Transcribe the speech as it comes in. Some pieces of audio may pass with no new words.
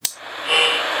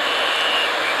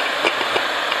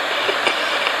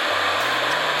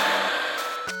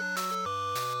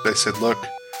they said, look,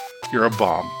 you're a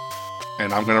bomb,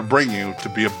 and I'm going to bring you to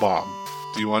be a bomb.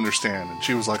 Do you understand? And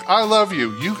she was like, I love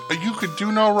you. You could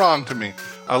do no wrong to me.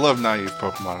 I love naive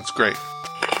Pokemon. It's great.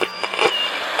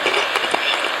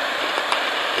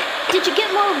 Did you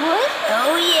get more wood?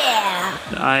 Oh,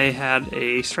 yeah. I had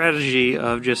a strategy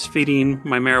of just feeding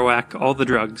my Marowak all the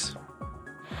drugs.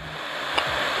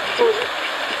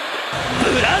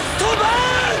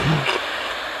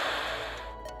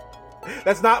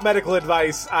 That's not medical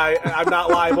advice. I'm not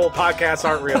liable. Podcasts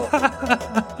aren't real.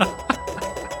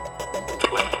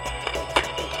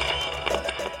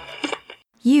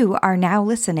 You are now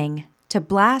listening to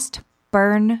Blast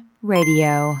Burn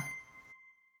Radio.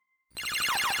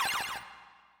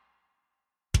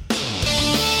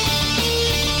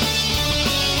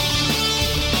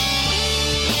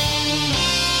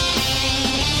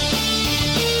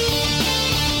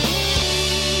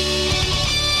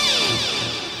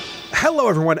 Hello,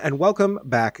 everyone, and welcome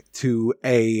back to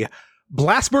a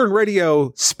Blast Burn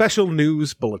Radio special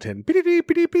news bulletin.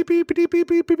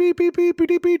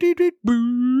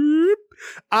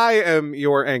 I am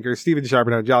your anchor, Stephen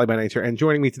Charbonneau, Jolly by Nature, and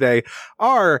joining me today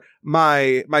are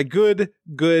my good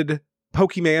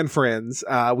Pokemon friends.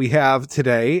 We have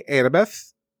today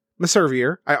Annabeth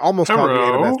Maservier. I almost called you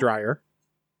Annabeth Dreyer.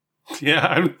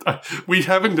 Yeah, we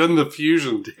haven't done the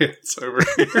fusion dance over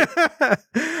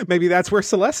here. Maybe that's where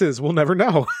Celeste is. We'll never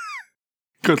know.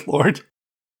 Good Lord.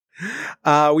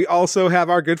 We also have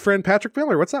our good friend Patrick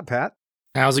Miller. What's up, Pat?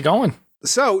 How's it going?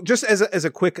 So, just as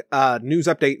a quick news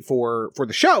update for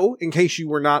the show, in case you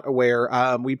were not aware,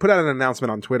 we put out an announcement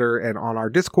on Twitter and on our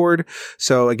Discord.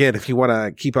 So, again, if you want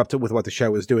to keep up with what the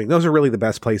show is doing, those are really the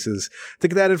best places to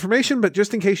get that information. But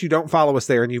just in case you don't follow us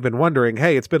there and you've been wondering,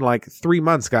 hey, it's been like 3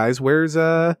 months, guys. Where's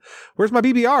my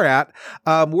BBR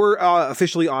at? We're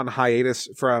officially on hiatus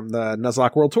from the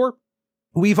Nuzlocke World Tour.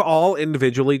 We've all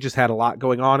individually just had a lot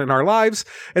going on in our lives,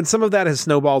 and some of that has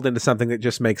snowballed into something that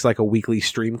just makes like a weekly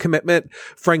stream commitment,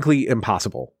 frankly,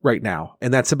 impossible right now.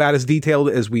 And that's about as detailed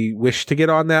as we wish to get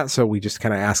on that. So we just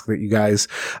kind of ask that you guys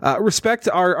respect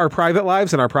our private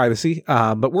lives and our privacy.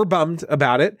 But we're bummed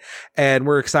about it, and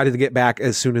we're excited to get back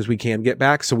as soon as we can get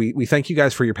back. So we thank you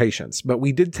guys for your patience. But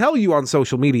we did tell you on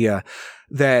social media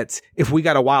that if we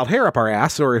got a wild hair up our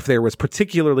ass, or if there was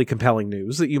particularly compelling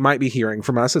news that you might be hearing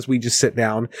from us as we just sit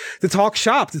down to talk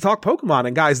shop, to talk Pokemon.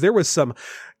 And guys, there was some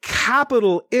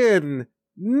capital N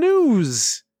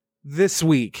news this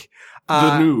week.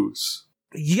 The news.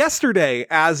 Yesterday,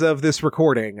 as of this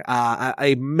recording,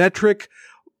 a metric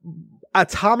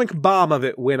atomic bomb of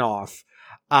it went off.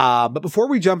 But before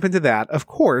we jump into that, of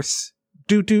course,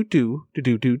 this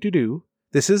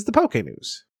is the Poke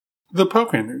News. The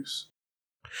Poke News.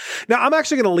 Now, I'm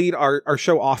actually going to lead our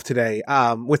show off today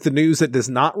with the news that does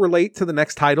not relate to the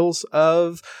next titles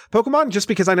of Pokemon, just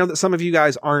because I know that some of you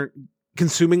guys aren't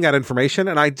consuming that information,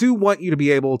 and I do want you to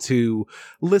be able to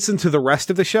listen to the rest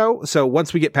of the show. So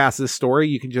once we get past this story,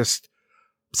 you can just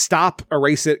stop,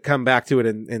 erase it, come back to it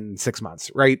in 6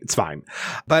 months, right? It's fine.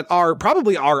 But our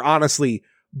honestly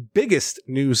biggest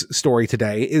news story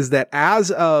today is that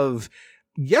as of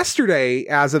yesterday,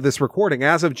 as of this recording,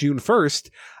 as of June 1st,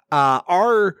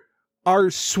 our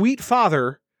sweet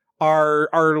father,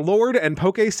 our Lord and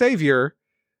Poke Savior,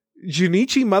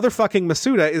 Junichi motherfucking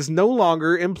Masuda, is no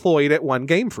longer employed at One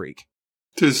Game Freak.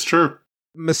 'Tis true.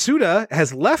 Masuda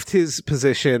has left his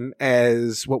position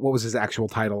as what was his actual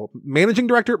title? Managing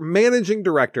director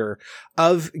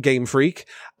of Game Freak,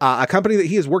 a company that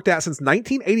he has worked at since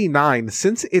 1989,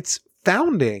 since its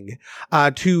founding,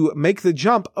 to make the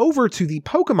jump over to the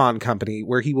Pokemon Company,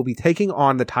 where he will be taking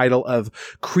on the title of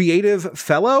Creative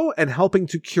Fellow and helping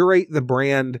to curate the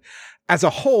brand as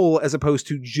a whole, as opposed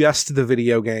to just the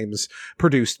video games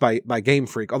produced by Game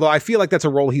Freak. Although I feel like that's a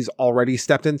role he's already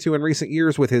stepped into in recent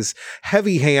years with his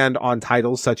heavy hand on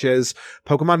titles such as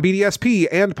Pokemon BDSP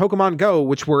and Pokemon Go,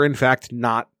 which were in fact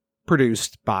not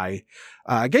produced by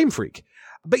Game Freak.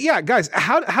 But yeah, guys,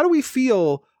 how do we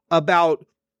feel about...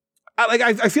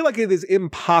 I feel like it is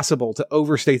impossible to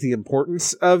overstate the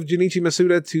importance of Junichi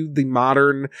Masuda to the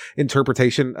modern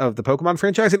interpretation of the Pokemon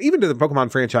franchise, and even to the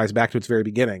Pokemon franchise back to its very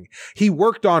beginning. He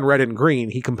worked on Red and Green.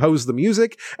 He composed the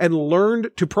music and learned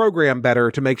to program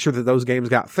better to make sure that those games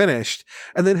got finished,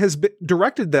 and then has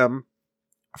directed them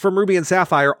from Ruby and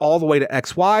Sapphire all the way to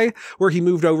XY, where he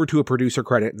moved over to a producer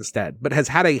credit instead, but has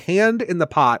had a hand in the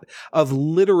pot of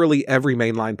literally every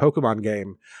mainline Pokemon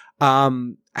game.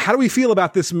 How do we feel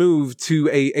about this move to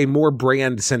a more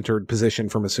brand-centered position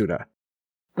for Masuda?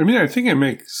 I mean, I think it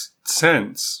makes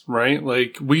sense, right?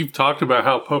 Like, we've talked about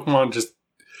how Pokemon just,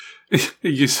 it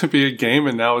used to be a game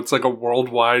and now it's like a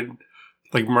worldwide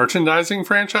like merchandising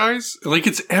franchise. Like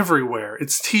it's everywhere.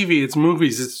 It's TV, it's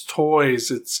movies, it's toys,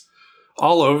 it's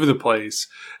all over the place.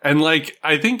 And like,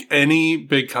 I think any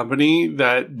big company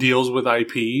that deals with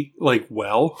IP, like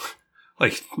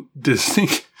like Disney,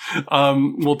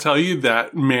 will tell you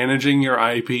that managing your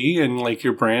IP and like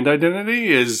your brand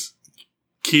identity is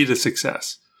key to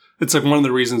success. It's like one of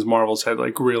the reasons Marvel's had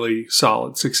like really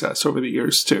solid success over the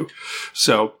years too.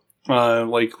 So,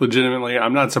 like legitimately,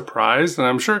 I'm not surprised. And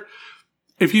I'm sure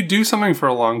if you do something for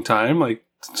a long time, like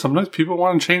sometimes people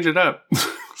want to change it up.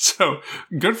 So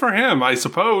good for him, I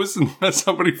suppose, unless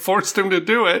somebody forced him to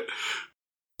do it.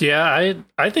 Yeah,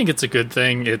 I think it's a good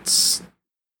thing. It's,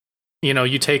 you know,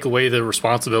 you take away the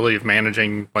responsibility of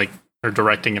managing like or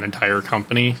directing an entire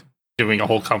company, doing a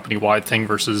whole company-wide thing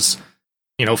versus,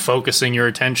 you know, focusing your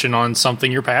attention on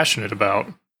something you're passionate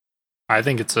about. I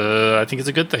think it's a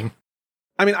good thing.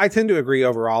 I mean, I tend to agree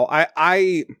overall.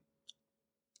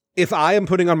 If I am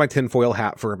putting on my tinfoil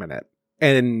hat for a minute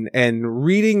and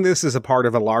reading this as a part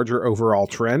of a larger overall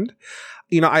trend,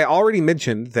 you know, I already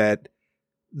mentioned that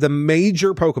the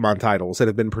major Pokemon titles that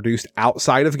have been produced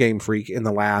outside of Game Freak in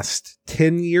the last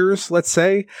 10 years, let's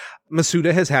say,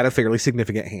 Masuda has had a fairly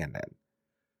significant hand in.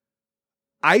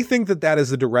 I think that is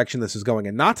the direction this is going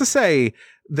in. Not to say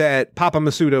that Papa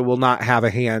Masuda will not have a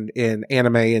hand in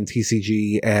anime and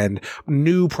TCG and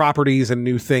new properties and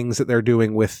new things that they're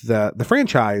doing with the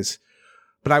franchise,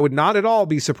 but I would not at all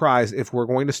be surprised if we're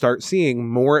going to start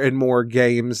seeing more and more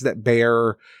games that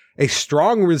bear a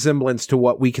strong resemblance to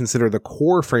what we consider the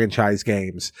core franchise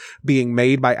games being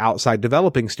made by outside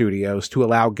developing studios to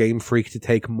allow Game Freak to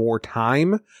take more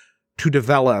time to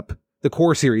develop the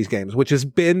core series games, which has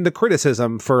been the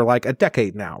criticism for like a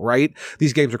decade now, right?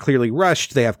 These games are clearly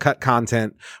rushed. They have cut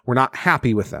content. We're not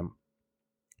happy with them.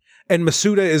 And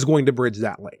Masuda is going to bridge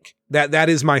that link. That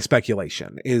is my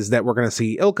speculation, is that we're going to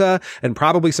see ILCA and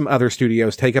probably some other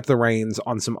studios take up the reins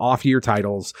on some off-year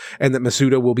titles, and that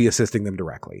Masuda will be assisting them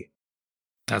directly.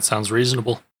 That sounds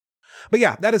reasonable. But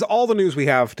yeah, that is all the news we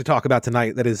have to talk about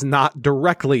tonight that is not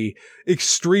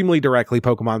extremely directly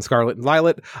Pokemon Scarlet and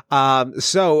Violet.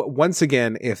 So once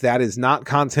again, if that is not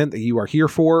content that you are here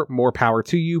for, more power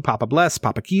to you. Papa bless,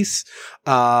 Papa Keese.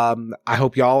 I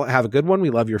hope y'all have a good one. We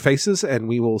love your faces, and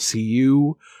we will see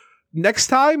you next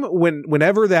time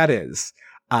whenever that is.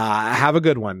 Have a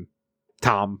good one,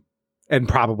 Tom, and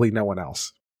probably no one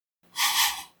else.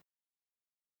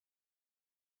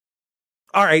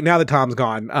 All right, now that Tom's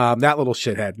gone, that little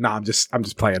shithead. No, I'm just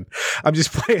playing. I'm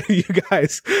just playing you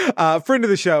guys. Friend of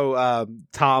the show,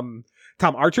 Tom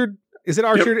Archard. Is it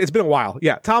Archard? Yep. It's been a while.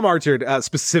 Yeah. Tom Archard,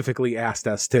 specifically asked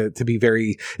us to be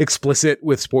very explicit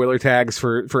with spoiler tags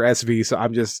for SV. So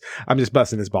I'm just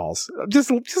busting his balls. Just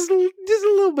a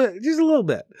little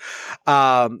bit.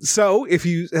 So if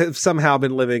you have somehow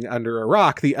been living under a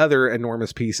rock, the other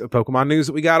enormous piece of Pokemon news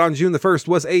that we got on June the 1st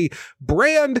was a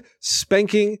brand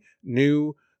spanking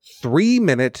new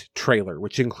 3-minute trailer,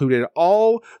 which included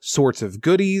all sorts of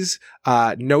goodies,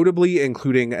 notably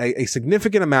including a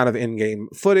significant amount of in-game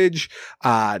footage,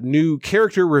 new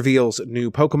character reveals,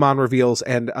 new Pokemon reveals,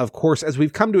 and of course, as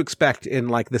we've come to expect in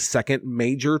like the second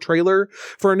major trailer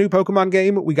for a new Pokemon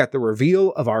game, we got the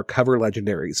reveal of our cover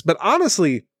legendaries. But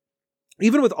honestly,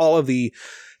 even with all of the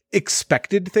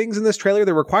expected things in this trailer,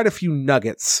 there were quite a few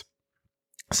nuggets,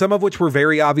 some of which were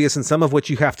very obvious and some of which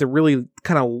you have to really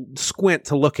kind of squint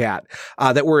to look at,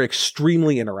 that were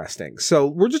extremely interesting. So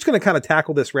we're just going to kind of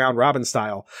tackle this round robin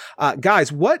style. Guys,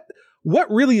 what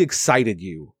really excited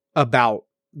you about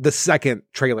the second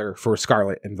trailer for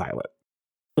Scarlet and Violet?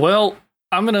 Well,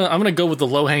 I'm going to go with the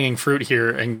low-hanging fruit here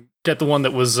and get the one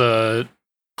that was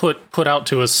put out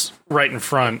to us right in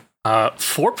front.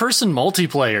 4-person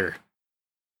multiplayer.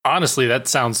 Honestly, that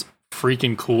sounds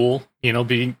freaking cool. You know,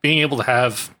 being able to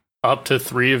have up to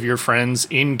 3 of your friends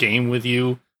in game with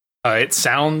you.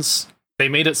 They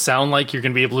made it sound like you're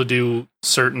going to be able to do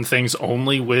certain things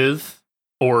only with,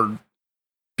 or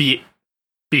be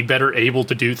better able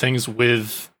to do things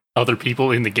with other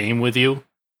people in the game with you.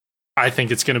 I think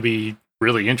it's going to be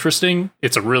really interesting.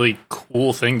 It's a really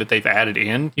cool thing that they've added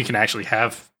in. You can actually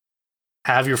have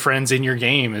your friends in your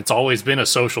game. It's always been a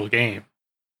social game,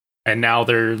 and now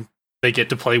they get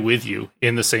to play with you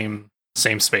in the same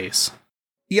space.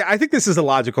 Yeah, I think this is a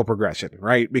logical progression,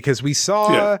 right? Because we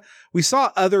saw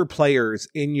other players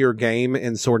in your game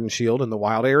in Sword and Shield in the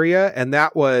wild area, and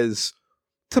that was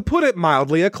to put it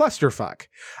mildly, a clusterfuck,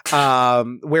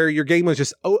 where your game was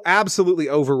just absolutely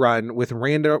overrun with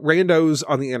randos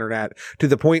on the internet to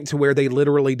the point to where they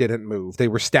literally didn't move. They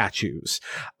were statues.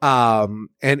 And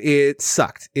it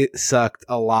sucked. It sucked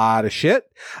a lot of shit.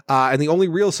 And the only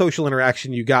real social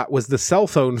interaction you got was the cell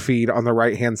phone feed on the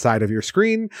right-hand side of your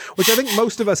screen, which I think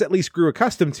most of us at least grew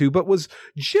accustomed to, but was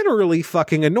generally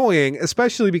fucking annoying,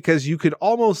 especially because you could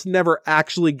almost never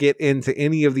actually get into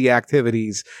any of the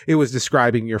activities it was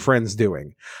describing your friends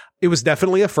doing. It was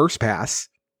definitely a first pass.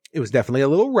 It was definitely a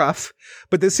little rough,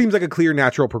 but this seems like a clear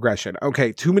natural progression.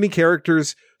 Okay, too many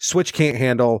characters, Switch can't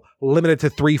handle, limited to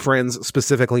 3 friends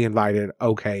specifically invited.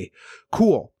 Okay,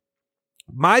 cool.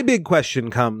 My big question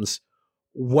comes,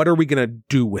 what are we going to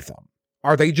do with them?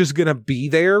 Are they just going to be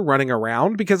there running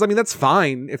around? Because, I mean, that's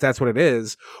fine if that's what it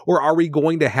is. Or are we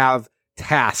going to have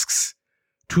tasks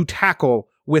to tackle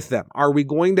with them? Are we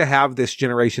going to have this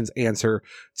generation's answer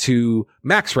to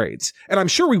max raids? And I'm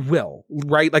sure we will,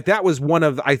 right? Like, that was one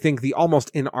of, I think, the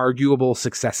almost inarguable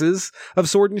successes of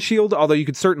Sword and Shield, although you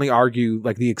could certainly argue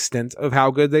like the extent of how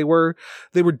good they were.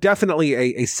 They were definitely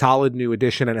a solid new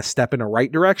addition and a step in a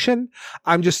right direction.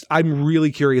 I'm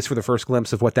really curious for the first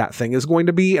glimpse of what that thing is going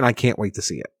to be, and I can't wait to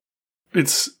see it.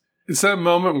 It's that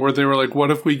moment where they were like, what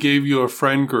if we gave you a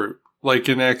friend group? Like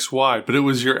in XY, but it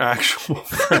was your actual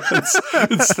friends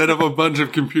instead of a bunch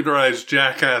of computerized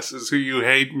jackasses who you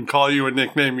hate and call you a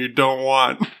nickname you don't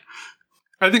want.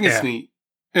 I think it's neat.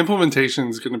 Implementation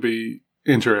is going to be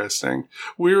interesting.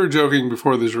 We were joking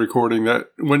before this recording that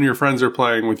when your friends are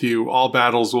playing with you, all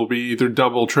battles will be either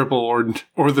double, triple,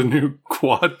 or the new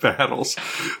quad battles.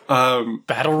 Battle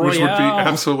Royale. Which would be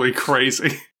absolutely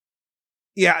crazy.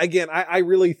 Yeah, again, I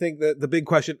really think that the big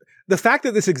question, the fact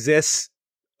that this exists,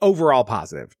 overall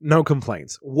positive, no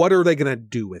complaints. What are they going to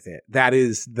do with it? That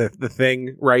is the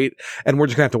thing, right? And we're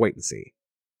just going to have to wait and see.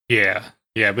 Yeah.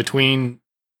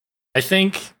 I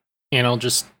think,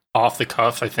 just off the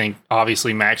cuff, I think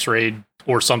obviously Max Raid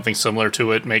or something similar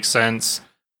to it makes sense.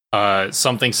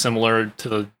 Something similar to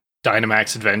the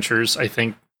Dynamax Adventures, I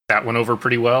think that went over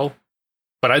pretty well.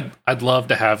 But I'd love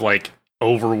to have like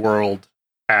overworld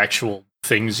actual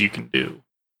things you can do.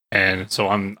 And so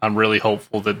I'm really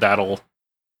hopeful that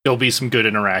there'll be some good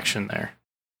interaction there.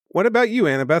 What about you,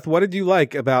 Annabeth? What did you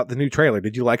like about the new trailer?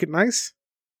 Did you like it nice?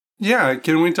 Yeah,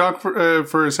 can we talk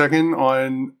for a second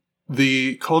on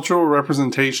the cultural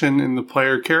representation in the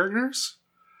player characters?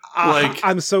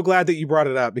 I'm so glad that you brought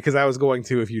it up because I was going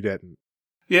to if you didn't.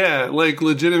 Yeah, like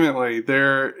legitimately,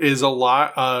 there is a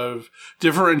lot of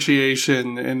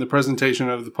differentiation in the presentation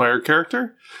of the player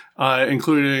character,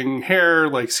 including hair,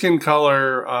 like skin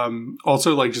color,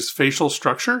 also like just facial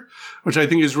structure, which I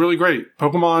think is really great.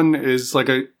 Pokemon is like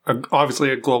obviously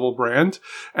a global brand,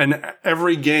 and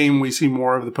every game we see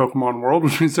more of the Pokemon world,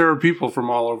 which means there are people from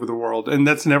all over the world, and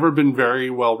that's never been very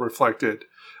well reflected,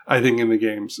 I think, in the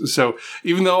games. So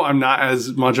even though I'm not as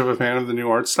much of a fan of the new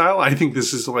art style, I think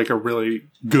this is like a really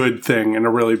good thing and a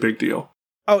really big deal.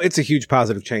 Oh, it's a huge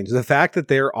positive change. The fact that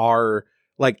there are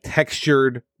like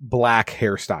textured black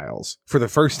hairstyles for the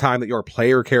first time that your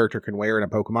player character can wear in a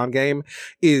Pokemon game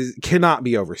cannot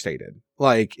be overstated.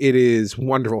 Like, it is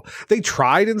wonderful. They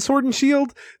tried in Sword and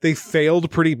Shield. They failed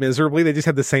pretty miserably. They just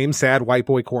had the same sad white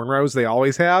boy cornrows they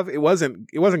always have. It wasn't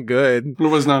good. It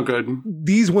was not good.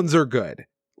 These ones are good.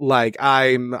 Like,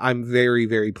 I'm very,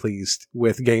 very pleased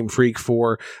with Game Freak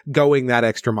for going that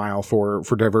extra mile for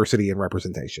diversity and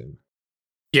representation.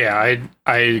 Yeah,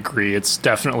 I agree. It's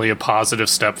definitely a positive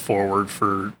step forward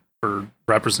for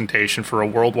representation for a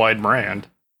worldwide brand.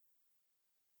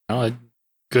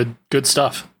 Good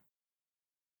stuff.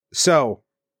 So,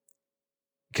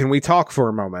 can we talk for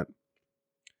a moment?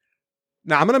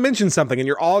 Now, I'm going to mention something, and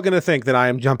you're all going to think that I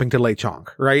am jumping to Lechonk,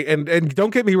 right? And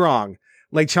don't get me wrong.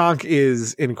 Lechonk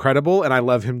is incredible, and I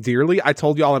love him dearly. I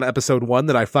told y'all in episode 1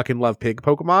 that I fucking love pig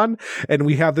Pokemon, and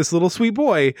we have this little sweet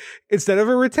boy. Instead of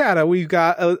a Rattata, we've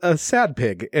got a sad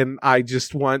pig, and I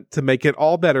just want to make it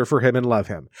all better for him and love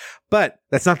him. But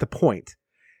that's not the point.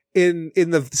 In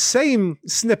the same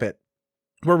snippet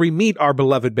where we meet our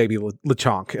beloved baby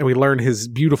Lechonk, and we learn his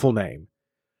beautiful name,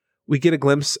 we get a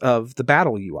glimpse of the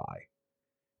battle UI.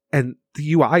 And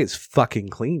the UI is fucking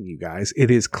clean, you guys. It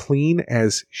is clean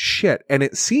as shit. And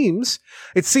it seems,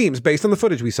 based on the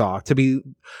footage we saw, to be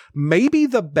maybe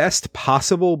the best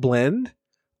possible blend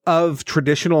of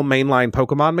traditional mainline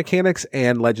Pokemon mechanics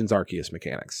and Legends Arceus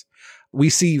mechanics. We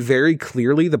see very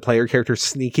clearly the player character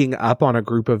sneaking up on a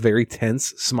group of very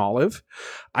tense Smoliv.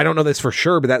 I don't know this for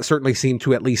sure, but that certainly seemed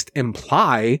to at least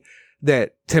imply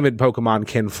that timid Pokemon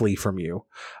can flee from you.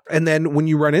 And then when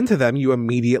you run into them, you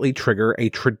immediately trigger a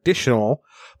traditional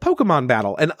Pokemon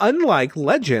battle. And unlike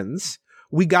Legends,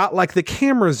 we got like the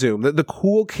camera zoom, the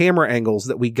cool camera angles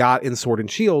that we got in Sword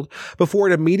and Shield before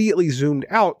it immediately zoomed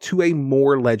out to a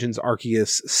more Legends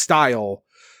Arceus style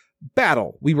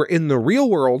battle. We were in the real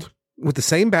world with the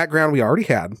same background we already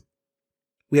had.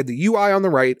 We had the UI on the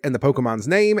right and the Pokemon's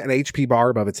name and HP bar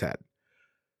above its head.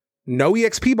 No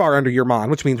EXP bar under your Mon,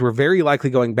 which means we're very likely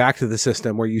going back to the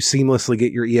system where you seamlessly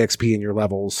get your EXP and your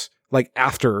levels like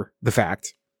after the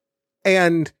fact.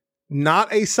 And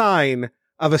not a sign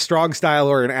of a strong style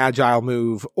or an agile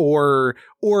move or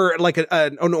like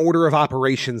an order of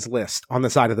operations list on the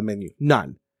side of the menu.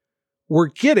 None. We're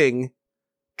getting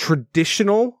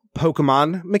traditional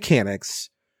Pokemon mechanics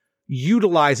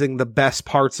utilizing the best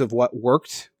parts of what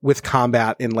worked with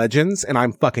combat in Legends, and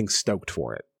I'm fucking stoked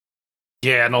for it.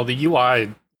 Yeah, no, the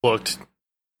UI looked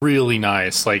really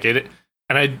nice. Like it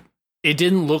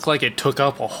didn't look like it took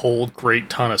up a whole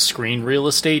great ton of screen real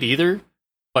estate either.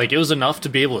 Like, it was enough to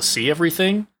be able to see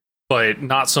everything, but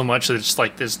not so much that it's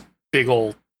like this big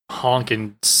old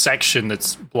honking section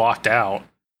that's blocked out.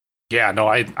 Yeah, no,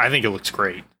 I think it looks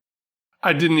great.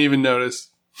 I didn't even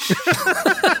notice.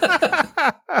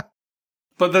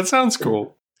 But that sounds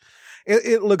cool.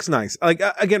 It looks nice. Like,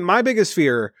 again, my biggest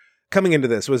fear coming into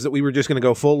this was that we were just going to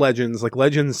go full Legends. Like,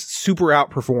 Legends super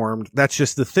outperformed. That's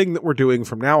just the thing that we're doing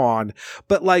from now on.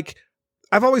 But, like,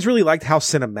 I've always really liked how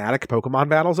cinematic Pokemon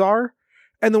battles are.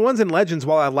 And the ones in Legends,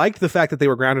 while I liked the fact that they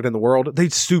were grounded in the world, they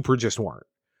super just weren't.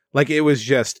 Like, it was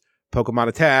just Pokemon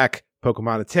attack,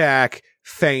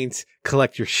 feint,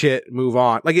 collect your shit, move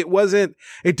on. Like,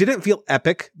 it didn't feel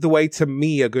epic the way, to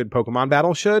me, a good Pokemon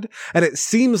battle should. And it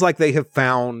seems like they have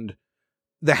found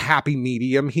the happy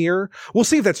medium here. We'll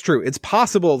see if that's true. It's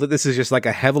possible that this is just like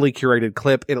a heavily curated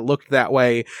clip. It looked that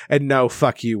way. And no,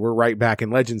 fuck you. We're right back in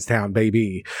Legends Town,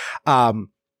 baby.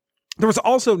 There was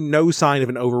also no sign of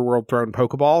an overworld thrown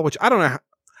Pokeball, which I don't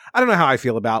know how I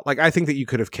feel about. Like, I think that you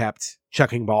could have kept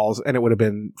chucking balls and it would have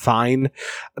been fine.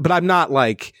 But I'm not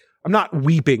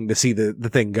weeping to see the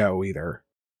thing go either.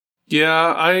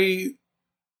 Yeah, I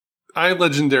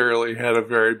legendarily had a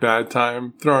very bad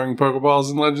time throwing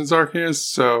Pokeballs in Legends Arceus,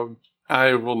 so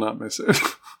I will not miss it.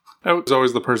 I was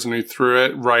always the person who threw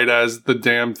it right as the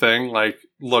damn thing, like,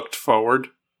 looked forward.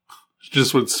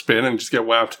 Just would spin and just get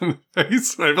whacked in the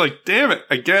face. And I'd be like, damn it,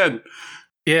 again.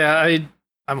 Yeah,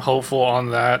 I'm hopeful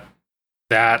on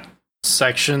that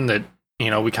section that, you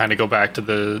know, we kind of go back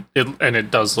to and it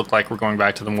does look like we're going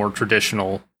back to the more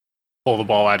traditional pull the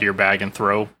ball out of your bag and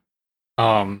throw.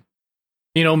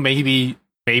 You know, maybe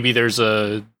there's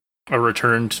a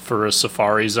return for a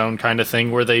Safari Zone kind of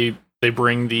thing where they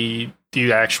bring the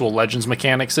actual Legends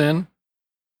mechanics in.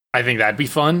 I think that'd be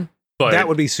fun. But that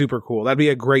would be super cool. That'd be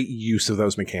a great use of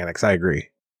those mechanics. I agree.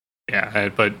 Yeah,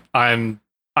 but I'm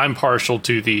partial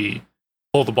to the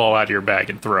pull the ball out of your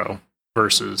bag and throw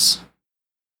versus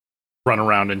run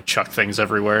around and chuck things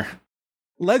everywhere.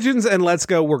 Legends and Let's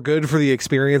Go were good for the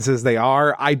experiences they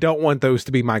are. I don't want those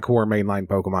to be my core mainline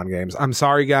Pokemon games. I'm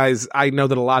sorry, guys. I know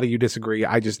that a lot of you disagree.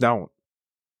 I just don't.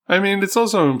 I mean, it's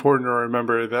also important to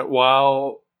remember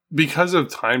that because of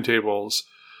timetables,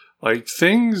 like,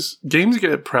 games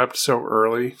get prepped so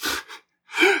early.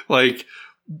 Like,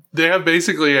 they have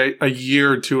basically a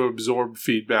year to absorb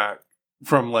feedback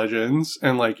from Legends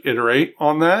and, like, iterate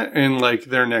on that in, like,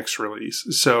 their next release.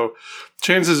 So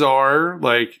chances are,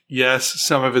 like, yes,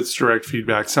 some of it's direct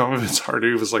feedback. Some of it's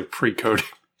already was, like, pre-coded.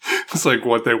 It's, like,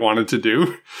 what they wanted to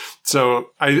do.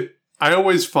 So I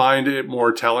always find it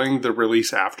more telling the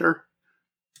release after.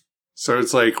 So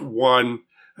it's, like, one...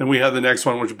 And we have the next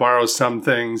one, which borrows some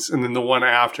things. And then the one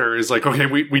after is like, okay,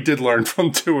 we did learn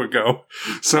from 2 ago.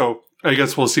 So I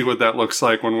guess we'll see what that looks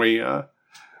like when we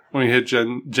hit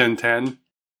Gen 10.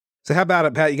 So how about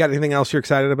it, Pat? You got anything else you're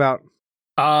excited about?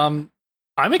 I'm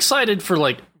excited for,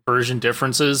 like, version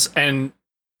differences. And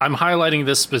I'm highlighting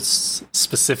this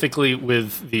specifically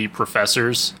with the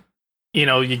professors. You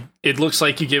know, it looks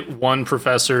like you get one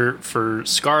professor for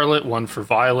Scarlet, one for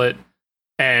Violet.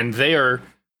 And they are...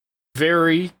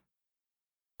 very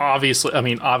obviously, I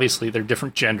mean, obviously they're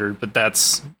different gendered, but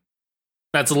that's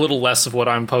a little less of what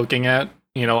I'm poking at.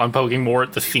 You know, I'm poking more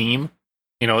at the theme.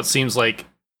 You know, it seems like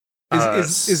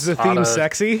is the theme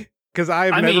sexy? Because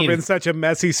I've never been such a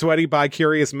messy, sweaty,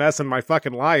 bi-curious mess in my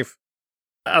fucking life.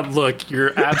 Look,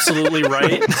 you're absolutely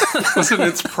right. Listen,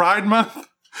 it's Pride Month,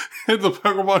 and the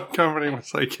Pokemon Company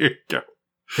was like, "Here you go."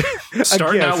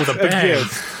 Starting out with a bang.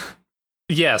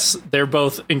 Yes, they're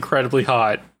both incredibly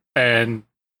hot. And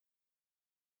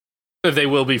they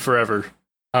will be forever.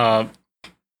 Turo,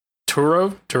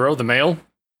 the male,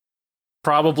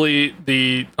 probably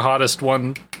the hottest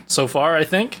one so far, I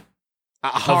think.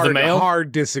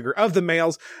 Hard disagree. Of the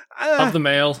males. Of the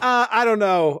male. I don't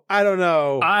know.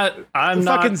 I'm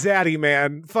not fucking Zaddy,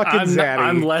 man. Fucking Zaddy.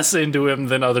 I'm less into him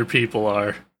than other people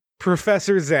are.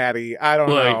 Professor Zaddy. I don't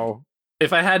know.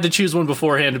 If I had to choose one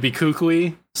beforehand, it'd be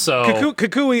Kukui. So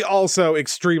Kukui also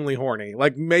extremely horny.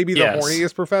 Like maybe the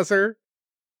horniest professor.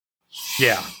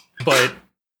 Yeah, but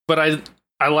I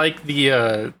like the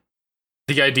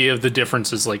idea of the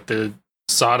differences, like the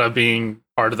Sada being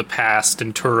part of the past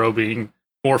and Turo being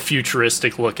more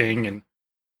futuristic looking, and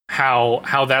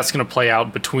how that's going to play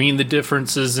out between the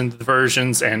differences in the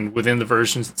versions and within the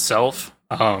versions itself.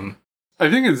 I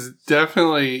think it's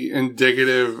definitely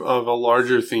indicative of a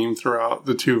larger theme throughout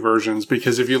the two versions,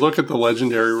 because if you look at the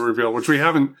legendary reveal, which we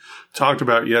haven't talked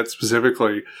about yet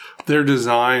specifically, their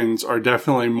designs are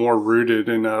definitely more rooted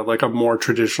in a more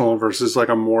traditional versus like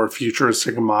a more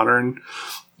futuristic and modern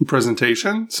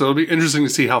presentation. So it'll be interesting to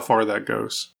see how far that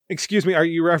goes. Excuse me, are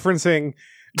you referencing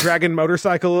Dragon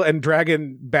Motorcycle and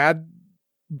Dragon Bad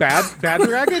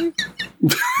Dragon?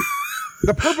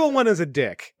 The purple one is a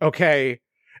dick, okay?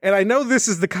 And I know this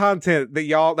is the content that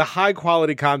the high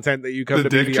quality content that you come to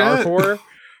BBR for,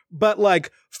 but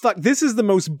like, fuck, this is the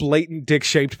most blatant dick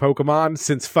shaped Pokemon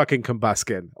since fucking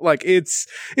Combuskin. Like, it's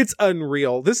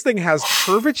unreal. This thing has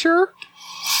curvature.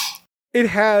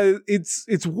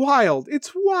 It's wild.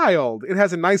 It's wild. It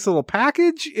has a nice little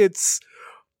package. It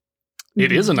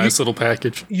is a nice little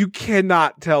package. You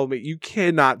cannot tell me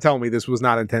this was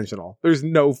not intentional. There's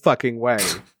no fucking way.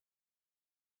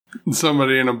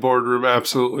 Somebody in a boardroom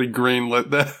absolutely greenlit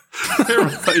that. They were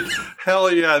like, hell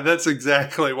yeah, that's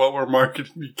exactly what we're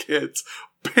marketing to kids.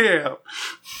 Bam!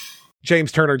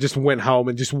 James Turner just went home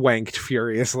and just wanked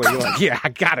furiously. Like, yeah, I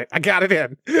got it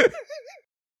in.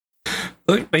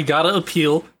 Look, they gotta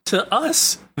appeal to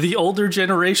us, the older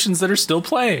generations that are still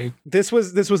playing. This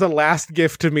was a last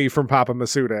gift to me from Papa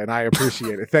Masuda, and I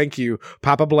appreciate it. Thank you.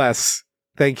 Papa bless.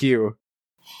 Thank you.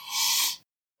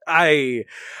 I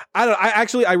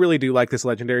really do like this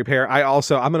legendary pair.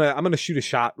 I'm gonna shoot a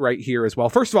shot right here as well.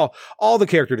 First of all the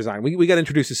character design. We got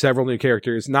introduced to several new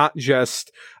characters, not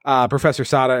just Professor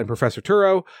Sada and Professor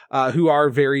Turo, who are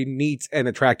very neat and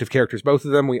attractive characters, both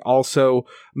of them. We also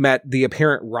met the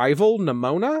apparent rival,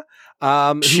 Nemona,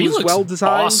 she was well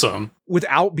designed, awesome,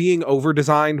 without being over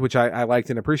designed, which I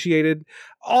liked and appreciated.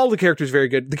 All the characters very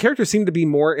good. The characters seem to be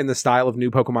more in the style of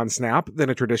New Pokemon Snap than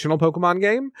a traditional Pokemon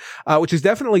game, which is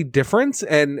definitely different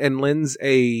and lends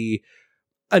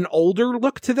an older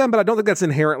look to them, but I don't think that's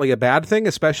inherently a bad thing,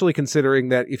 especially considering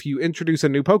that if you introduce a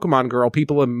new Pokemon girl,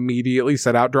 people immediately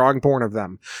set out drawing porn of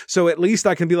them. So at least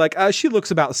I can be like, she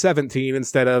looks about 17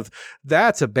 instead of,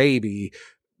 that's a baby.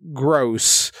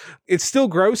 Gross. It's still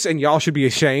gross and y'all should be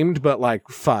ashamed, but like,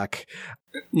 fuck.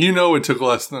 It took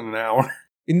less than an hour.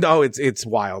 No, it's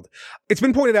wild. It's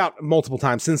been pointed out multiple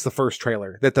times since the first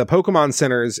trailer that the Pokemon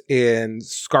centers in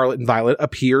Scarlet and Violet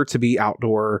appear to be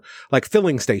outdoor, like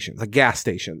filling stations, like gas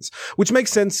stations, which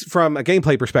makes sense from a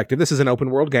gameplay perspective. This is an open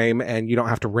world game and you don't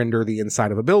have to render the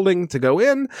inside of a building to go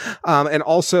in. And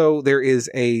also there is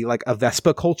a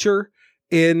Vespa culture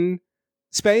in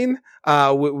Spain,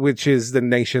 which is the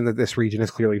nation that this region is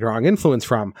clearly drawing influence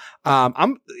from.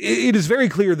 It is very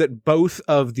clear that both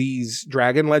of these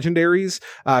dragon legendaries,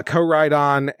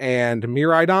 Koraidon and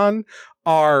Miraidon,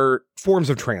 are forms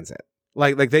of transit.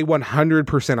 Like they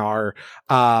 100% are.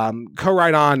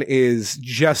 Koraidon is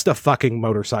just a fucking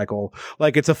motorcycle.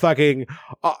 Like it's a fucking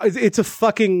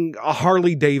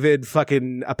Harley David,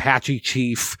 fucking Apache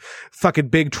chief, fucking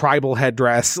big tribal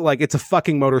headdress. Like it's a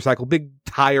fucking motorcycle, big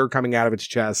tire coming out of its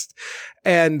chest.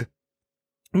 And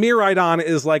Miraidon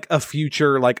is like a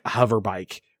future, like hover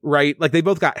bike, right? Like they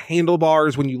both got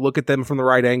handlebars when you look at them from the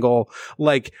right angle.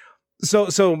 Like, so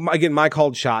again, my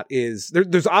called shot is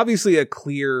there's obviously a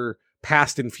clear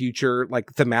past and future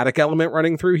like thematic element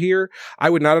running through here. I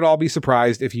would not at all be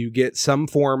surprised if you get some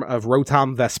form of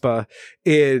Rotom Vespa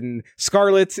in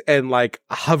Scarlet and like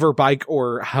a hover bike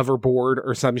or hoverboard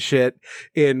or some shit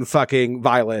in fucking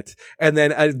Violet. And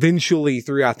then eventually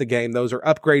throughout the game, those are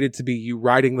upgraded to be you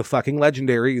riding the fucking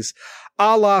legendaries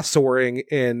a la Soaring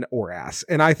in ORAS.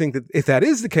 And I think that if that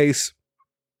is the case,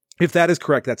 if that is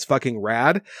correct, that's fucking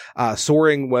rad.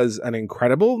 Soaring was an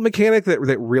incredible mechanic that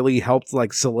really helped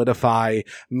like solidify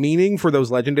meaning for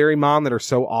those legendary mon that are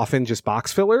so often just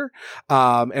box filler.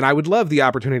 And I would love the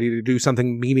opportunity to do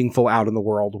something meaningful out in the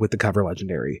world with the cover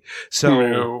legendary.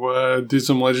 So do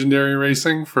some legendary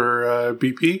racing for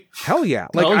BP. Hell yeah.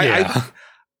 Like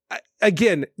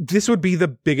again, this would be the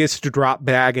biggest drop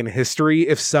bag in history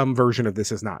if some version of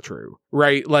this is not true,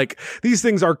 right? Like these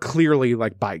things are clearly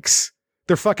like bikes.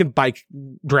 They're fucking bike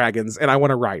dragons, and I want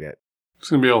to ride it. It's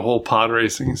going to be a whole pod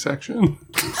racing section.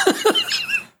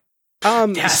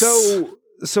 Yes.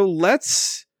 So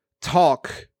let's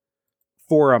talk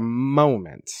for a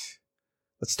moment.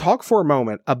 Let's talk for a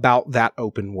moment about that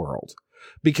open world,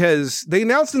 because they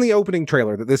announced in the opening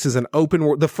trailer that this is an open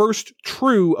world, the first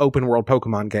true open world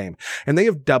Pokemon game. And they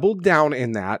have doubled down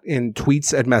in that in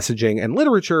tweets and messaging and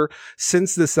literature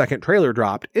since the second trailer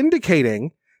dropped,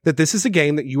 indicating that this is a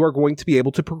game that you are going to be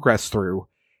able to progress through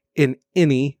in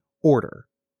any order,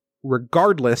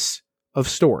 regardless of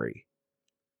story.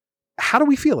 How do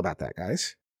we feel about that,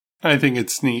 guys? I think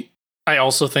it's neat. I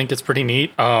also think it's pretty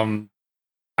neat. I'm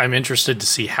interested to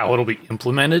see how it'll be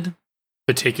implemented,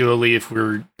 particularly if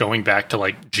we're going back to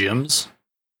like gyms.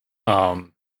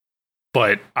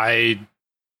 But I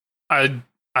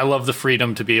love the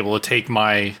freedom to be able to take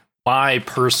my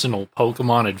personal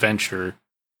Pokemon adventure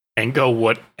and go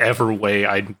whatever way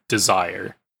I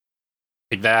desire.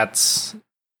 Like that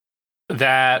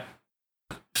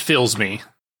fills me.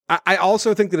 I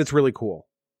also think that it's really cool.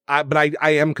 But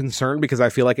I am concerned because I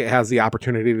feel like it has the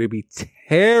opportunity to be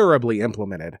terribly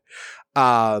implemented.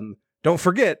 Don't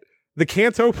forget, the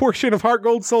Kanto portion of Heart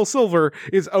Gold Soul Silver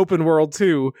is open world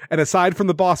too, and aside from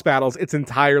the boss battles, it's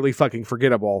entirely fucking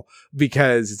forgettable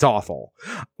because it's awful.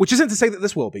 Which isn't to say that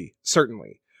this will be,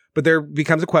 certainly. But there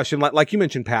becomes a question, like you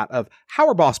mentioned, Pat, of how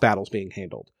are boss battles being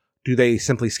handled? Do they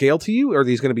simply scale to you? Are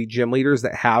these going to be gym leaders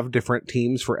that have different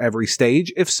teams for every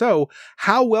stage? If so,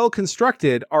 how well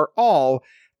constructed are all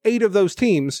 8 of those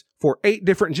teams for 8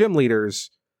 different gym leaders?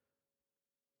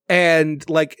 And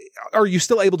like, are you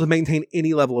still able to maintain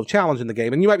any level of challenge in the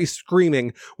game? And you might be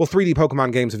screaming, well, 3D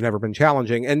Pokemon games have never been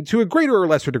challenging. And to a greater or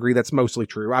lesser degree, that's mostly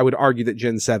true. I would argue that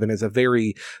Gen 7 is a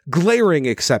very glaring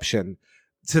exception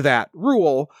to that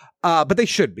rule, but they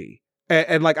should be.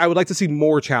 And like, I would like to see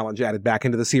more challenge added back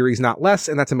into the series, not less,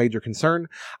 and that's a major concern.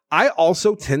 I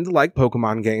also tend to like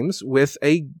Pokemon games with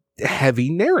a heavy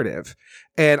narrative,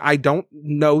 and I don't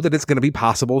know that it's going to be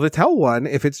possible to tell one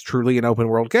if it's truly an open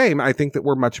world game. I think that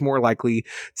we're much more likely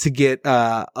to get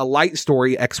a light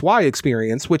story XY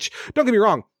experience, which, don't get me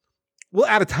wrong, will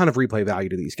add a ton of replay value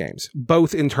to these games,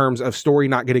 both in terms of story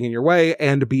not getting in your way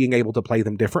and being able to play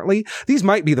them differently. These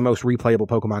might be the most replayable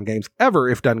Pokemon games ever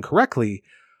if done correctly.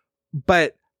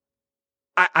 But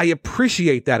I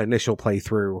appreciate that initial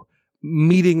playthrough,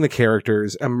 meeting the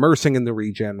characters, immersing in the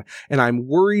region, and I'm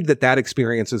worried that that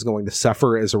experience is going to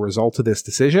suffer as a result of this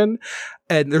decision.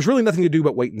 And there's really nothing to do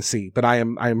but wait and see. But I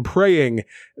am praying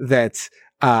that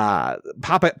Papa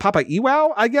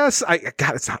Iwao, I guess.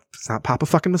 God, it's not Papa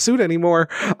fucking Masuda anymore.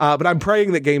 But I'm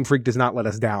praying that Game Freak does not let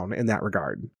us down in that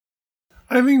regard.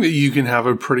 I think that you can have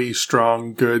a pretty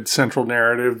strong, good central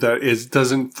narrative that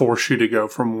doesn't force you to go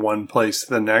from one place to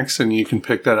the next, and you can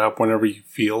pick that up whenever you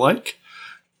feel like.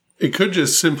 It could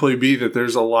just simply be that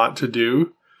there's a lot to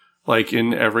do, like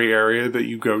in every area that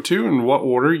you go to, and what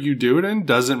order you do it in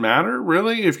doesn't matter,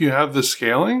 really, if you have the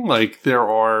scaling. Like,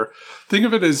 think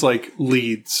of it as like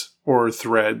leads or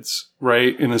threads,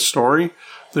 right, in a story.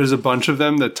 There's a bunch of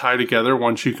them that tie together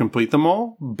once you complete them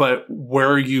all, but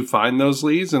where you find those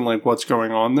leads and like what's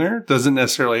going on there doesn't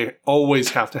necessarily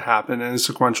always have to happen in a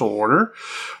sequential order.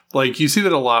 Like, you see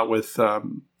that a lot with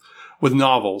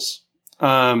novels.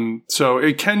 So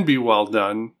it can be well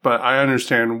done, but I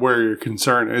understand where your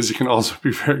concern is. It can also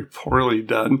be very poorly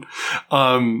done.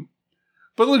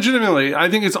 But legitimately, I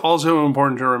think it's also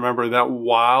important to remember that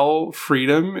while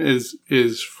freedom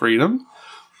is freedom,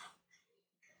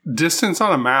 distance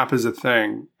on a map is a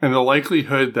thing, and the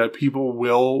likelihood that people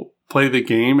will play the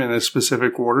game in a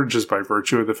specific order just by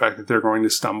virtue of the fact that they're going to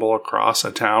stumble across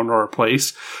a town or a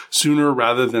place sooner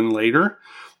rather than later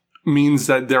means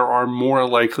that there are more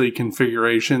likely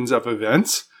configurations of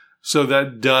events. So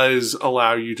that does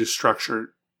allow you to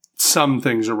structure some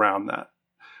things around that.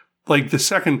 Like, the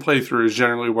second playthrough is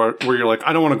generally where you're like,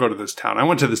 I don't want to go to this town. I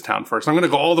went to this town first. I'm going to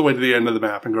go all the way to the end of the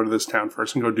map and go to this town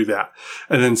first and go do that.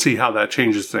 And then see how that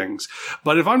changes things.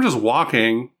 But if I'm just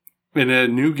walking in a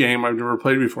new game I've never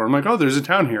played before, I'm like, oh, there's a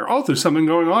town here. Oh, there's something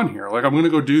going on here. Like, I'm going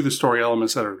to go do the story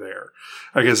elements that are there,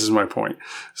 I guess is my point.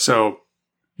 So,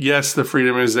 yes, the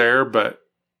freedom is there, but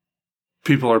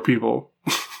people are people.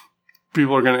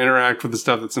 People are going to interact with the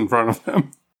stuff that's in front of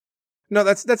them. No,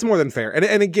 that's more than fair.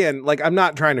 And again, like, I'm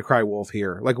not trying to cry wolf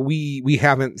here. Like, we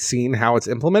haven't seen how it's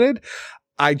implemented.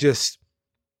 I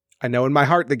know in my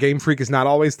heart that Game Freak is not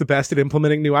always the best at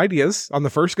implementing new ideas on the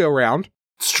first go round.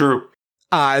 It's true.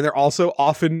 And they're also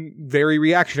often very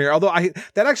reactionary. Although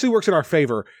that actually works in our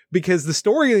favor, because the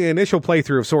story in the initial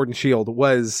playthrough of Sword and Shield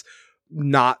was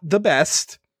not the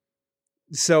best.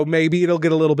 So maybe it'll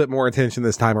get a little bit more attention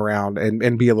this time around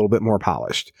and be a little bit more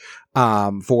polished.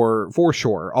 For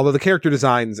sure. Although the character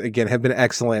designs, again, have been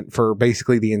excellent for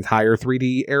basically the entire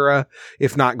 3D era,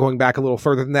 if not going back a little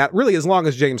further than that. Really, as long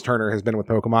as James Turner has been with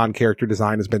Pokemon, character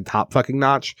design has been top fucking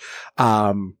notch.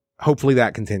 Hopefully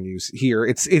that continues here.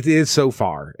 It is so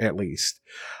far, at least.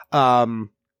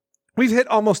 We've hit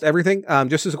almost everything.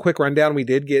 Just as a quick rundown, we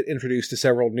did get introduced to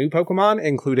several new Pokemon,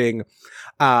 including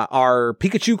our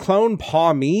Pikachu clone,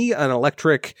 Paw Me, an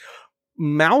electric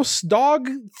mouse dog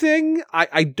thing.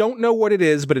 I don't know what it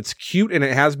is, but it's cute and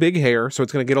it has big hair, so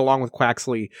it's going to get along with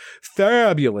Quaxley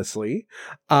fabulously.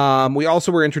 We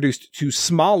also were introduced to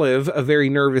Smoliv, a very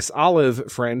nervous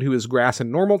olive friend who is grass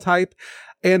and normal type,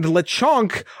 and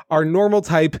Lechonk, our normal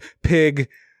type pig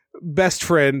best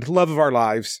friend, love of our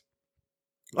lives,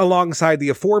 alongside the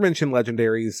aforementioned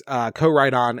legendaries,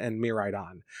 Koraidon and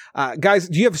Miraidon. Guys,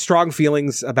 do you have strong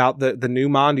feelings about the new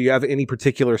Mon? Do you have any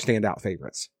particular standout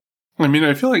favorites? I mean,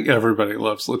 I feel like everybody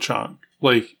loves Lechonk.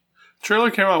 Like, trailer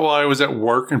came out while I was at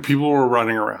work and people were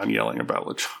running around yelling about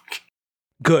Lechonk.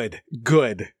 Good.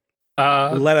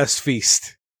 Let us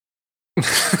feast.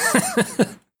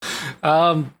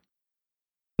 I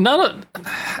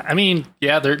mean,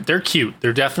 yeah, they're cute.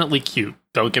 They're definitely cute.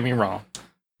 Don't get me wrong.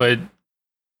 But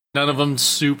none of them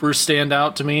super stand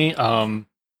out to me. I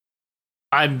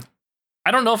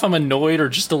don't know if I'm annoyed or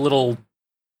just a little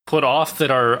put off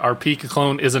that our Pika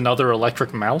clone is another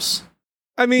electric mouse.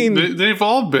 I mean, they've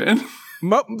all been.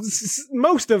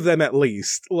 Most of them, at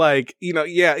least. Like,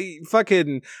 yeah,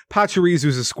 fucking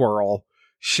Pachirisu's a squirrel.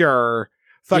 Sure.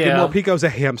 Fucking Morpico's a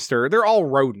hamster. They're all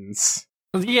rodents.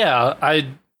 Yeah,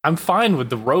 I'm fine with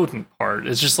the rodent part.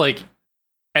 It's just like,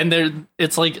 and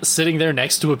it's like sitting there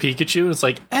next to a Pikachu. And it's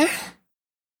like,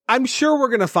 I'm sure we're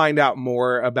going to find out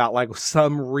more about like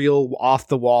some real off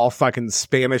the wall fucking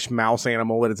Spanish mouse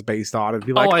animal that it's based on and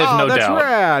be like, I have no that's doubt.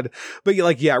 rad. But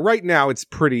right now it's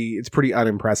pretty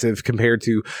unimpressive compared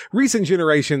to recent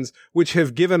generations, which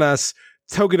have given us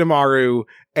Togedemaru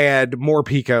and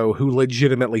Morpeko, who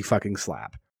legitimately fucking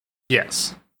slap.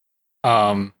 Yes.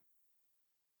 Lechonk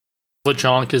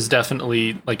is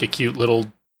definitely like a cute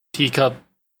little teacup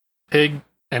pig,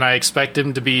 and I expect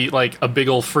him to be like a big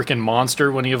old freaking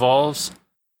monster when he evolves.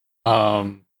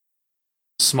 Smoliv.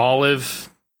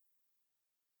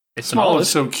 Smoliv's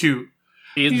so cute.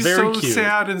 He's very so cute.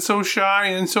 sad and so shy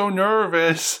and so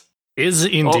nervous. Is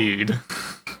indeed.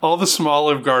 All the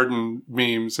Smoliv Garden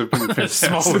memes have been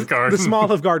fantastic. Smoliv Garden. The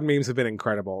Smoliv Garden memes have been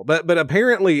incredible. But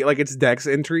apparently, like, its Dex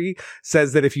entry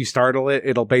says that if you startle it,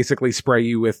 it'll basically spray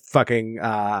you with fucking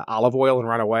olive oil and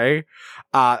run away.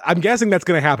 I'm guessing that's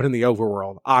going to happen in the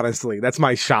overworld, honestly. That's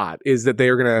my shot, is that they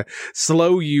are going to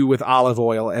slow you with olive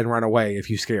oil and run away if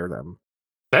you scare them.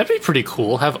 That'd be pretty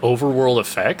cool. Have overworld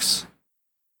effects.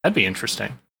 That'd be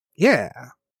interesting. Yeah.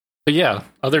 But yeah,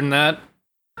 other than that,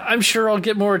 I'm sure I'll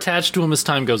get more attached to him as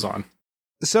time goes on.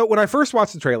 So when I first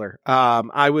watched the trailer,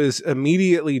 I was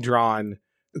immediately drawn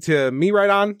to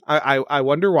Miraidon. I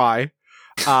wonder why.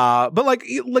 But like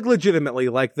legitimately,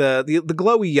 like the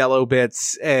glowy yellow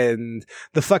bits and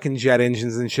the fucking jet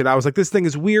engines and shit. I was like, this thing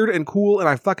is weird and cool and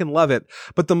I fucking love it.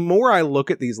 But the more I look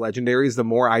at these legendaries, the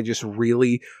more I just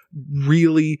really,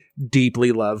 really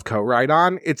deeply love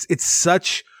Koraidon. It's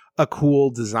such a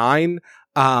cool design.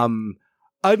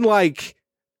 Unlike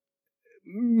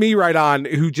Miraidon,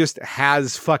 who just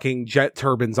has fucking jet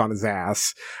turbines on his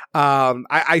ass.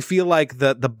 I feel like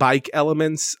the bike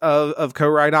elements of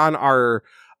Koraidon are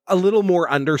a little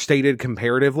more understated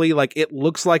comparatively. Like, it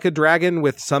looks like a dragon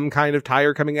with some kind of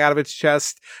tire coming out of its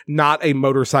chest, not a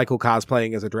motorcycle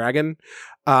cosplaying as a dragon.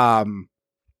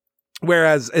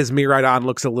 Whereas Miraidon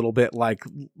looks a little bit like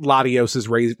Latios's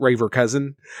Raver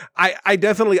cousin.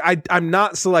 I'm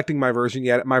not selecting my version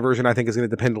yet. My version, I think, is going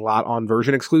to depend a lot on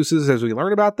version exclusives as we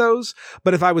learn about those.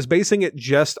 But if I was basing it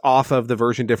just off of the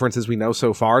version differences we know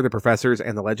so far, the professors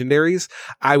and the legendaries,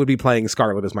 I would be playing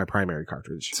Scarlet as my primary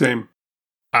cartridge. Same.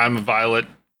 I'm a Violet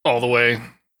all the way.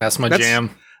 That's my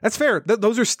jam. That's fair.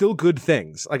 Those are still good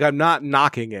things. Like, I'm not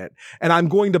knocking it, and I'm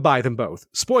going to buy them both.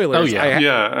 Spoilers. Oh,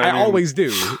 yeah. I always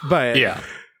do, but yeah.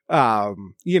 But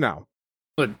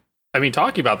I mean,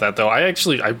 talking about that though, I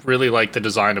really like the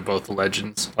design of both the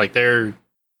legends. Like, they're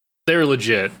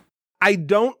legit. I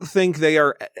don't think they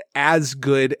are as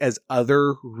good as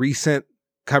other recent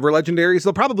cover legendaries.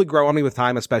 They'll probably grow on me with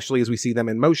time, especially as we see them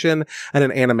in motion and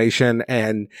in animation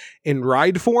and in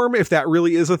ride form, if that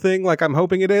really is a thing, like I'm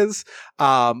hoping it is.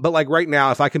 But like right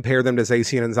now, if I compare them to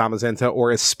Zacian and Zamazenta,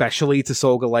 or especially to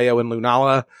Solgaleo and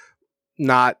Lunala,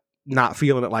 not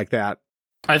feeling it like that.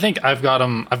 I think I've got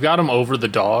them over the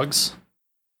dogs.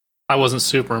 I wasn't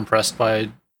super impressed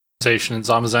by representation in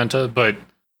Zamazenta, but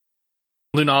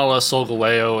Lunala,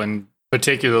 Solgaleo, and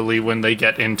particularly when they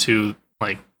get into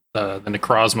like the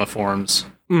Necrozma forms,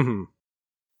 Mm-hmm.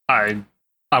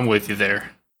 I'm with you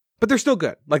there. But they're still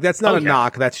good. Like, that's not a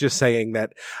knock. That's just saying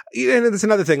that. And it's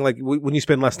another thing. Like, when you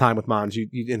spend less time with Mons, you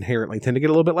inherently tend to get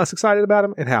a little bit less excited about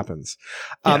them. It happens.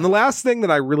 Yeah. The last thing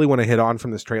that I really want to hit on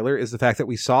from this trailer is the fact that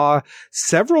we saw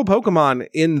several Pokemon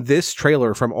in this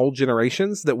trailer from old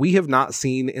generations that we have not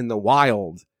seen in the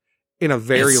wild in a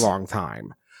very long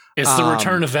time. It's the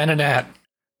return of Venonat.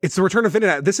 It's the return of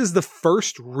Venonat. This is the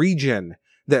first region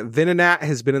that Venonat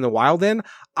has been in the wild in,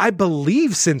 I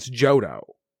believe, since Johto.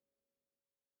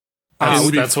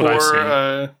 That's what I've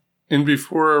seen. And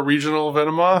before a regional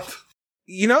Venomoth?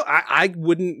 You know, I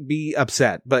wouldn't be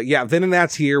upset. But yeah,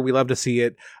 Venonat's here. We love to see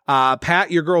it. Pat,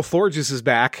 your girl Florges is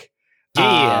back.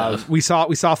 Yeah. We saw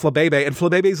Flabebe, and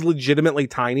Flabebe's legitimately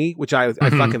tiny, which I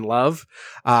fucking love.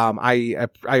 I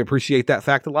appreciate that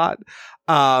fact a lot.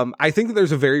 I think that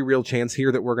there's a very real chance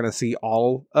here that we're going to see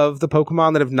all of the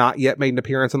Pokemon that have not yet made an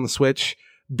appearance on the Switch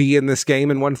be in this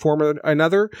game in one form or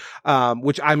another,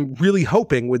 which I'm really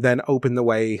hoping would then open the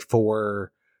way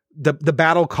for the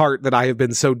battle cart that I have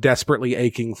been so desperately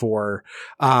aching for,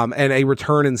 and a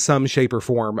return in some shape or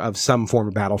form of some form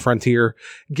of Battle Frontier.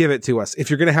 Give it to us. If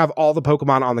you're going to have all the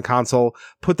Pokemon on the console,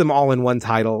 put them all in one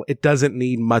title. It doesn't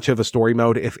need much of a story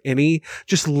mode, if any.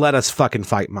 Just let us fucking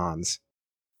fight Mons.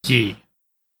 Yeah.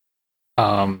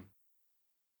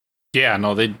 Yeah,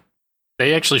 no,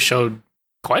 they actually showed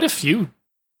quite a few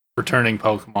returning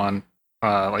Pokemon.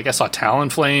 Like I saw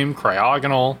Talonflame,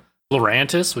 Cryogonal,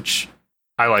 Lurantis, which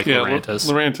I like. Lurantis.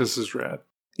 Lurantis is rad.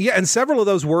 Yeah, and several of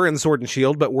those were in Sword and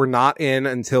Shield, but were not in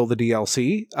until the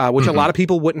DLC, which a lot of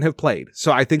people wouldn't have played.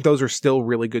 So I think those are still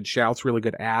really good shouts, really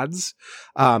good ads,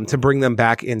 to bring them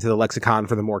back into the lexicon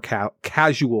for the more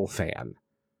casual fan.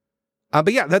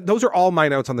 But yeah, those are all my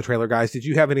notes on the trailer, guys. Did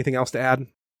you have anything else to add?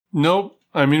 Nope.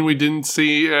 I mean, we didn't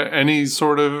see any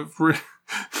sort of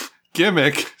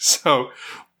gimmick. So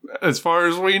as far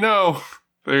as we know,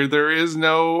 there is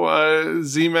no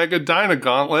Z Mega Dyna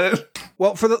Gauntlet.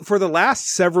 Well, for the last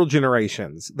several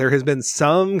generations, there has been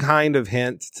some kind of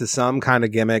hint to some kind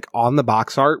of gimmick on the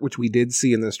box art, which we did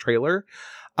see in this trailer.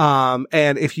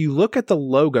 And if you look at the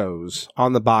logos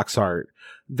on the box art,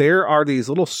 there are these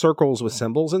little circles with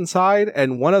symbols inside,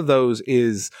 and one of those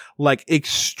is like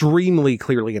extremely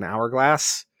clearly an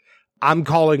hourglass. I'm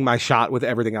calling my shot with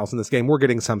everything else in this game. We're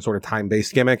getting some sort of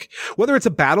time-based gimmick, whether it's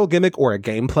a battle gimmick or a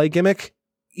gameplay gimmick.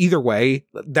 Either way,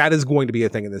 that is going to be a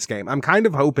thing in this game. I'm kind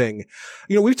of hoping,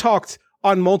 we've talked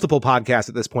on multiple podcasts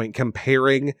at this point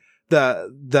comparing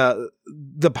the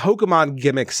Pokemon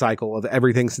gimmick cycle of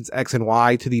everything since X and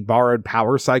Y to the borrowed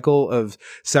power cycle of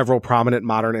several prominent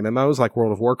modern MMOs like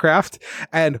World of Warcraft.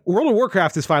 And World of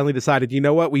Warcraft has finally decided, you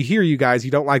know what? We hear you guys.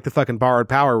 You don't like the fucking borrowed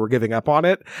power. We're giving up on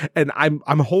it. And I'm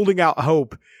holding out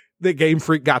hope that Game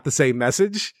Freak got the same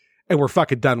message and we're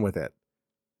fucking done with it.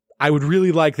 I would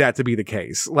really like that to be the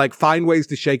case. Like, find ways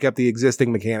to shake up the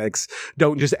existing mechanics.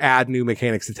 Don't just add new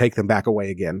mechanics to take them back away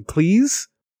again. Please?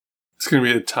 It's going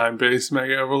to be a time-based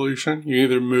Mega Evolution. You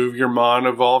either move your Mon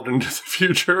evolved into the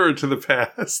future or to the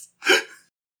past.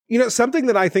 Something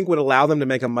that I think would allow them to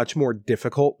make a much more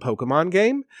difficult Pokemon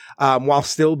game, while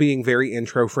still being very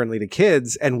intro-friendly to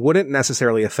kids and wouldn't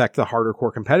necessarily affect the harder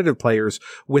core competitive players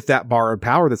with that borrowed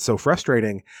power that's so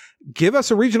frustrating. Give us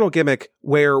a regional gimmick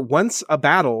where once a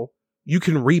battle, you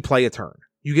can replay a turn.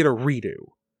 You get a redo.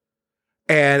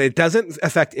 And it doesn't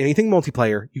affect anything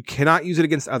multiplayer. You cannot use it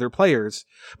against other players.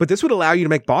 But this would allow you to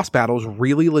make boss battles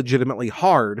really legitimately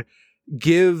hard.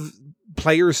 Give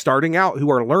players starting out who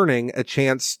are learning a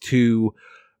chance to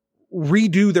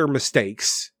redo their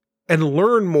mistakes and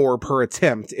learn more per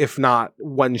attempt, if not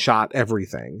one-shot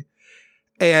everything.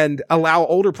 And allow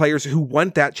older players who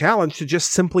want that challenge to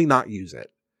just simply not use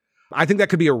it. I think that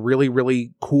could be a really,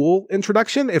 really cool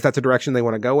introduction if that's a direction they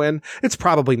want to go in. It's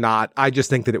probably not. I just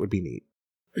think that it would be neat.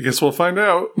 I guess we'll find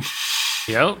out.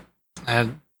 Yep.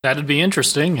 And that'd be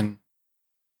interesting, and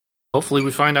hopefully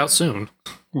we find out soon.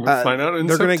 We'll find out in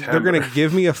September. They're gonna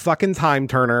give me a fucking time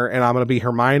turner, and I'm gonna be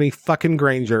Hermione fucking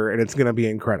Granger, and it's gonna be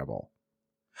incredible.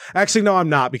 Actually, no, I'm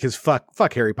not, because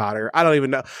fuck Harry Potter. I don't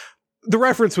even know. The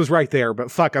reference was right there,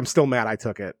 but fuck, I'm still mad I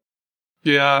took it.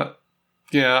 Yeah,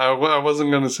 I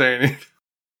wasn't gonna say anything.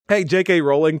 Hey, J.K.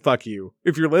 Rowling, fuck you.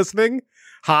 If you're listening,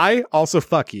 hi, also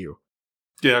fuck you.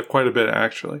 Yeah, quite a bit,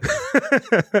 actually.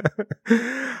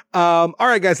 All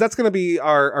right, guys, that's going to be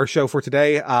our show for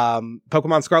today.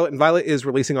 Pokemon Scarlet and Violet is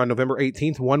releasing on November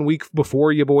 18th, 1 week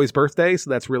before your boy's birthday, so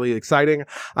that's really exciting.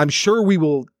 I'm sure we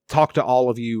will talk to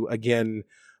all of you again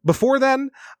Before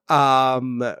then,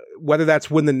 whether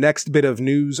that's when the next bit of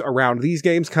news around these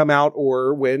games come out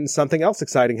or when something else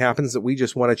exciting happens that we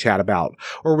just want to chat about,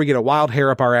 or we get a wild hair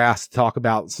up our ass to talk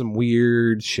about some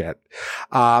weird shit.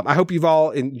 I hope you've all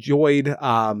enjoyed.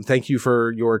 Thank you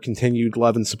for your continued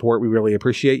love and support. We really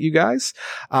appreciate you guys.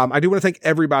 I do want to thank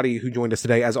everybody who joined us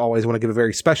today. As always, I want to give a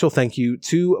very special thank you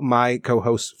to my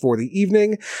co-hosts for the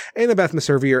evening, Annabeth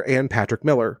Maservier and Patrick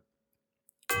Miller.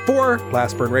 For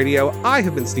Blast Burn Radio, I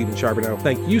have been Stephen Charbonneau.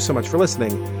 Thank you so much for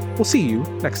listening. We'll see you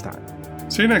next time.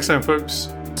 See you next time, folks.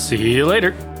 See you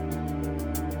later.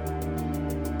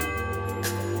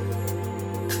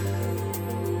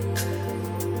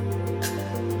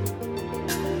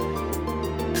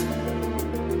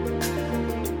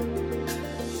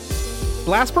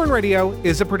 Blast Burn Radio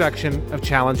is a production of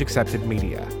Challenge Accepted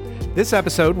Media. This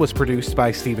episode was produced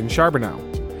by Stephen Charbonneau.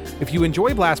 If you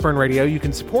enjoy Blast Burn Radio, you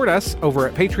can support us over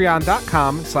at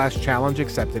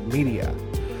patreon.com/challengeacceptedmedia.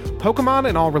 Pokemon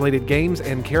and all related games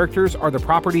and characters are the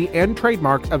property and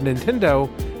trademark of Nintendo,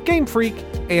 Game Freak,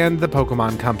 and the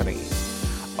Pokemon Company.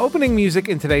 Opening music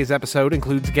in today's episode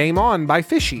includes Game On by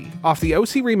Fishy off the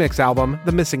OC Remix album,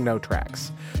 The Missing No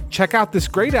Tracks. Check out this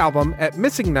great album at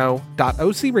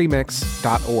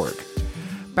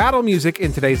missingno.ocremix.org. Battle music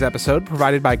in today's episode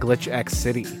provided by Glitch X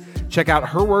City. Check out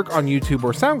her work on YouTube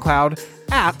or SoundCloud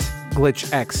at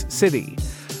Glitch X City.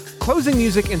 Closing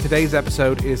music in today's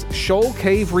episode is Shoal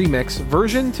Cave Remix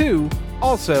version 2,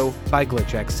 also by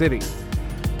Glitch X City.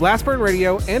 Blast Burn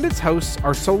Radio and its hosts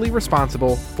are solely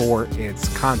responsible for its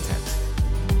content.